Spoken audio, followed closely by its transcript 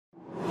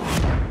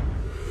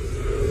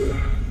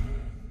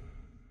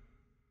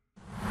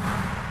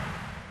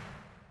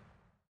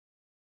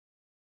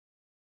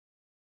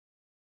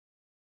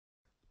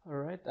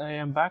Alright, I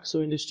am back. So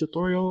in this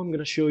tutorial, I'm going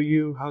to show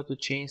you how to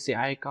change the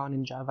icon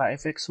in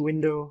JavaFX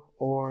window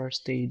or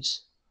stage.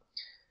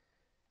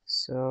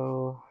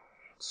 So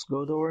let's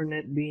go to our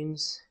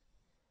NetBeans,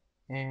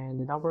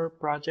 and in our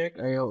project,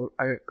 I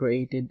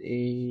created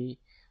a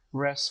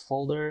res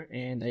folder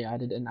and I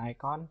added an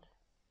icon.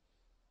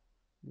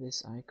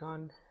 This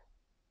icon.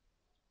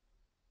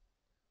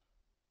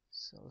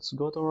 So let's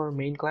go to our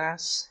main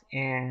class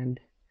and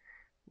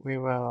we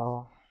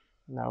will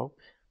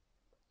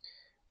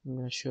I'm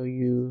going to show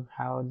you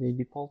how the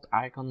default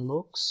icon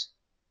looks.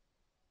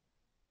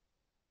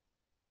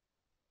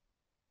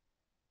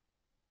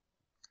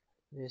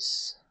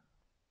 This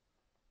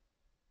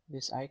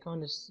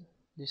icon is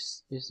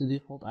the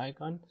default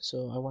icon,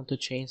 so I want to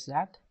change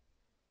that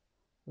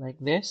like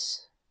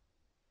this.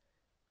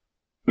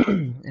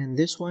 And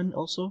this one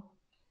also.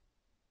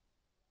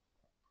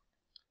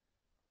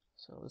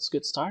 So let's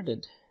get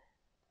started.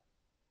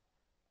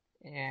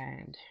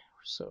 And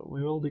so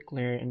we will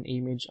declare an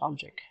image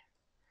object.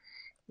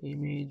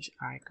 Image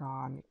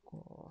icon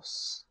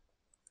equals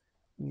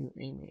new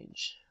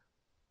image.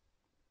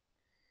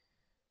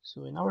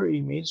 So in our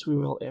image, we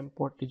will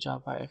import the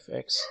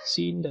JavaFX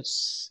scene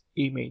that's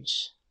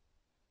image.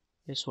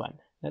 This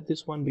one, not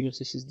this one, because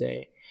this is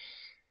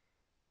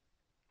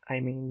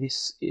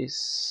this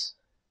is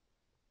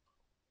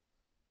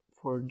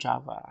for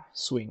Java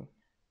swing.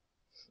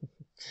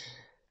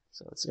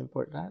 So let's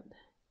import that.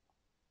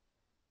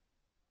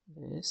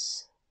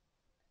 This.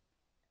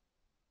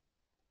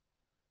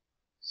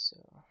 So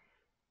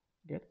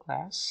get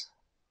class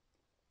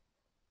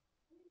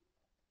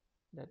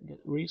that get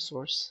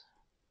resource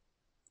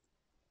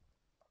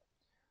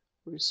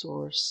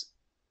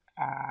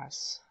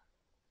as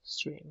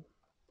string.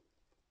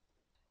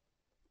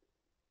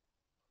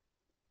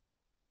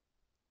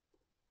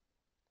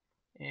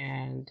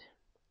 And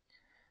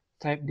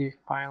type the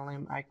file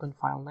name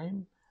icon.png.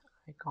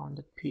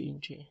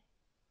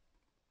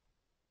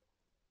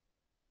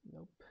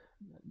 Nope,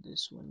 not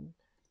this one.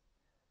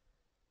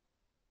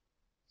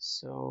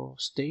 So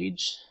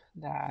stage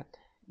that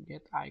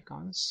get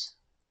icons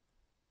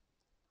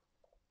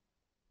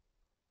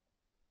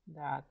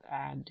that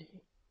add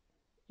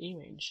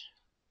image,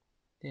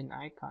 then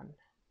icon.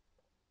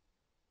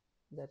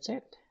 That's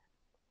it.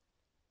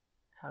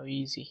 How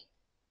easy.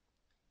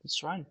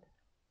 Let's run.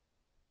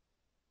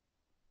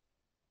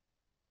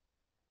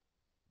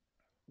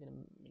 I'm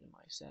gonna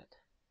minimize that.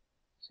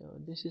 So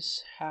this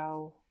is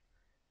how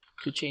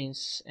to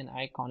change an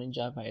icon in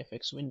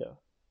JavaFX window.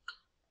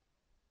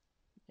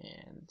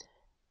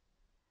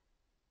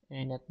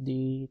 And at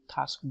the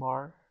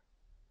taskbar,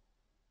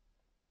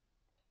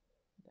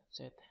 that's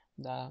it.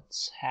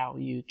 That's how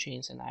you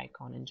change an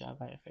icon in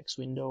JavaFX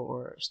window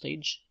or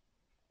stage.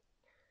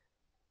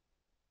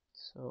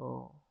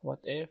 So what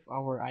if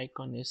our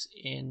icon is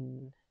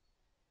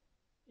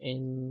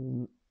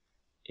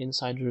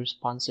inside the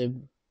responsive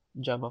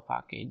Java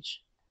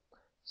package?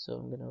 So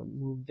I'm gonna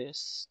move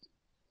this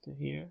to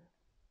here.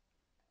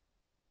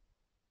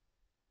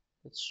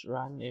 Let's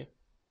run if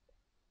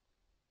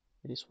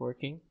it is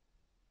working.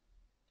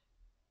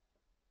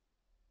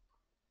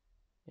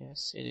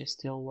 Yes, it is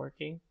still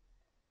working.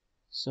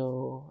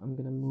 So I'm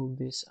gonna move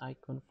this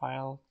icon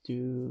file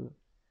to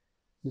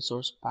the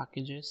source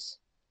packages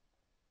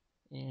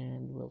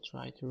and we'll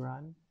try to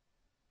run.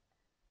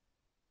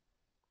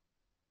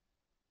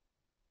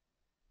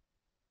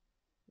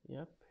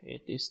 Yep,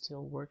 it is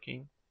still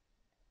working.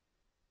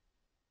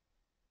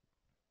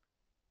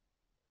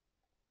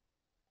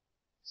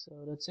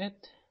 So that's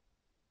it.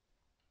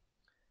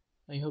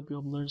 I hope you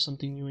have learned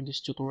something new in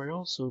this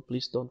tutorial, so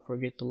please don't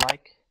forget to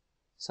like,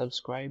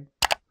 subscribe,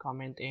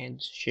 comment,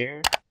 and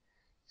share.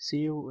 See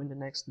you in the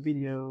next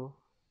video.